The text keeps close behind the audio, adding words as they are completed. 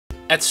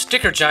At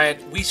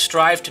StickerGiant, we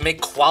strive to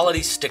make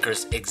quality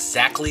stickers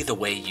exactly the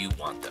way you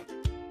want them.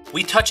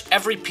 We touch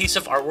every piece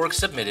of artwork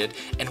submitted,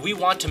 and we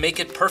want to make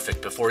it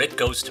perfect before it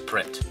goes to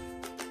print.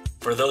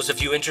 For those of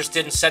you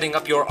interested in setting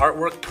up your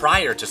artwork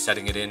prior to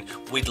setting it in,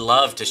 we'd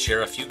love to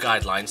share a few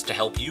guidelines to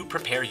help you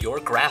prepare your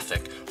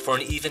graphic for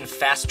an even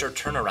faster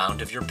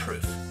turnaround of your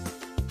proof.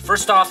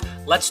 First off,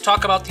 let's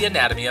talk about the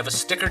anatomy of a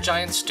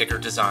StickerGiant sticker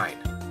design.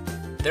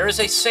 There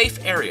is a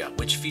safe area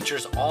which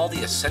features all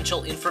the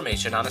essential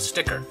information on a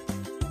sticker.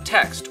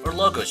 Text or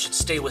logo should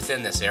stay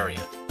within this area.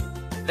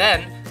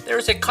 Then, there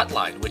is a cut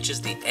line, which is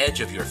the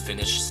edge of your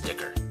finished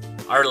sticker.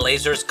 Our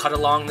lasers cut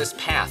along this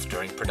path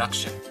during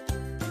production.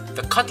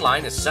 The cut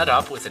line is set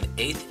up with an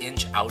 1/8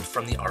 inch out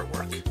from the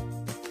artwork.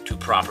 To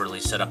properly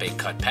set up a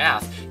cut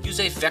path, use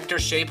a vector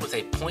shape with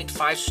a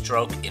 0.5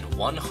 stroke in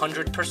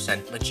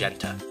 100%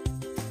 magenta.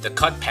 The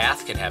cut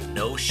path can have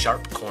no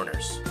sharp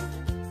corners.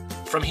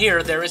 From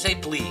here, there is a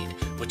bleed,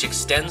 which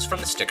extends from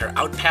the sticker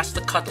out past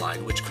the cut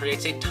line, which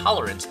creates a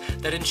tolerance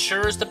that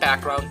ensures the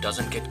background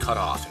doesn't get cut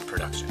off in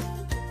production.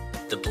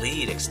 The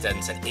bleed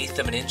extends an 1/8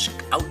 of an inch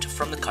out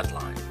from the cut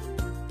line.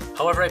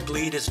 However, a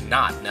bleed is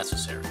not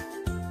necessary.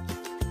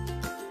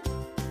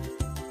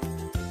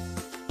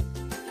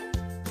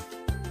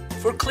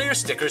 For clear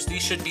stickers,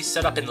 these should be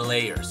set up in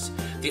layers.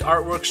 The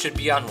artwork should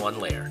be on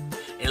one layer.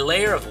 A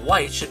layer of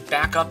white should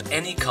back up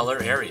any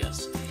color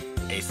areas.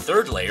 A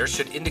third layer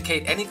should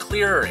indicate any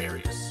clearer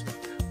areas.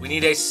 We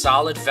need a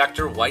solid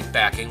vector white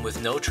backing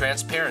with no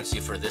transparency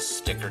for this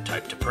sticker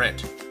type to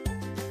print.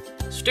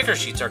 Sticker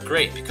sheets are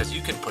great because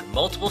you can put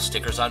multiple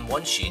stickers on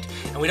one sheet,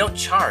 and we don't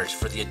charge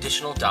for the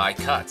additional die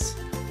cuts.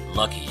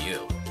 Lucky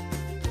you.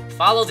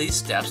 Follow these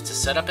steps to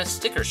set up a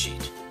sticker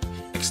sheet.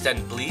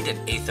 Extend bleed an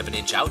 1/8 of an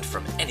inch out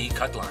from any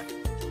cut line.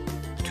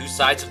 Two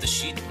sides of the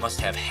sheet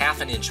must have 1/2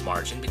 an inch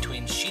margin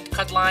between sheet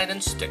cut line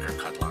and sticker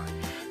cut line.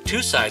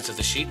 Two sides of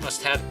the sheet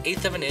must have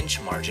 1/8 of an inch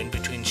margin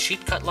between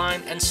sheet cut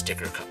line and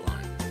sticker cut line.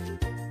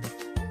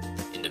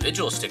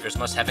 Individual stickers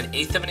must have an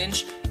 1/8 of an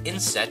inch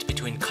inset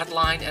between cut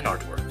line and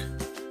artwork.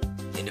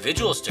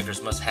 Individual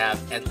stickers must have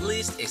at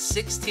least a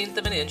 1/16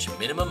 of an inch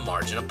minimum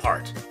margin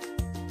apart.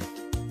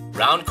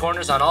 Round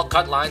corners on all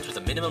cut lines with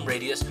a minimum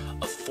radius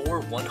of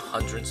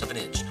 4/100ths of an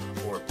inch,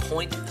 or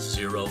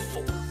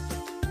 0.04.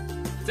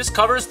 This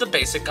covers the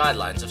basic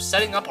guidelines of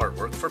setting up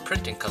artwork for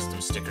printing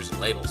custom stickers and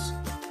labels.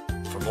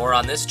 For more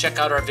on this, check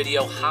out our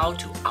video How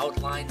to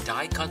Outline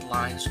Die Cut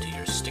Lines to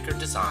Your Sticker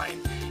Design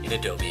in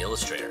Adobe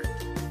Illustrator.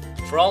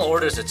 For all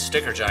orders at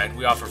StickerGiant,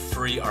 we offer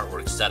free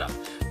artwork setup,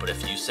 but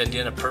if you send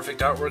in a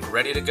perfect artwork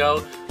ready to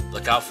go,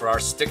 look out for our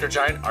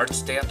StickerGiant art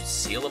stamped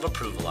seal of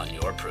approval on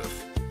your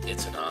proof.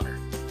 It's an honor.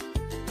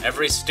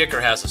 Every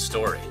sticker has a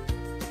story.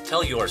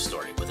 Tell your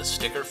story with a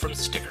sticker from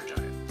StickerGiant.